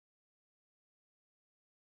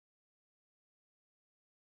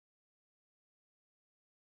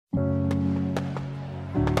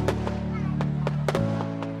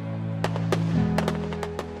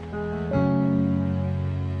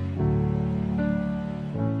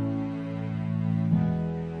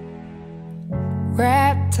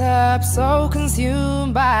wrapped up, so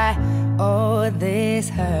consumed by all this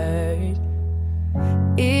hurt.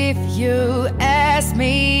 If you ask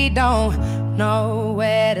me, don't know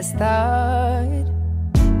where to start.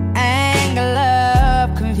 Anger,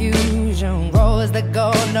 love, confusion, roads that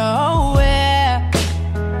go nowhere.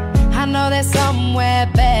 I know there's somewhere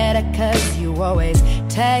better, 'cause you always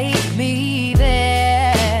take me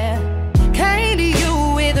there. Came to you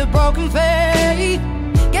with a broken faith,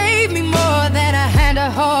 gave me more than a hand to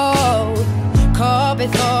hold. Caught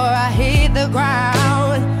before I hit the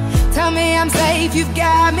ground. Tell me I'm safe, you've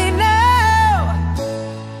got me now.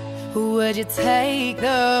 Would you take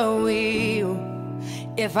the wheel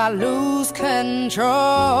if I lose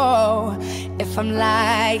control? If I'm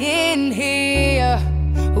lying here,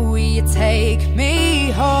 will you take me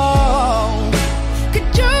home? Could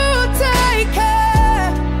you take care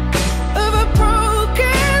of a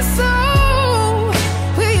broken soul?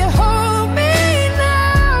 Will you hold me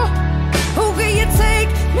now? Or will you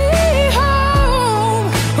take me home?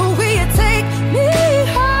 Or will you take me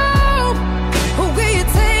home? Or will you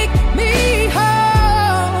take me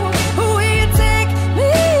home? Or will you take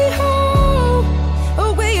me home? Or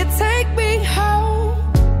will you take me home?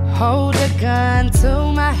 Hold a gun to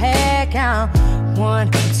my head, count 1,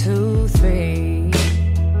 2, 3.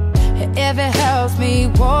 If it helps me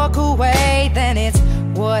walk away, then it's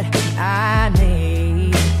what I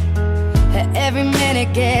need. Every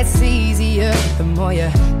minute gets easier the more you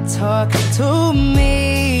talk to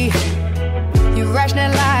me. You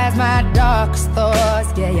rationalize my darkest thoughts,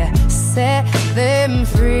 yeah, you set them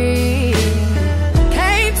free.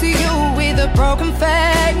 Came to you with a broken face,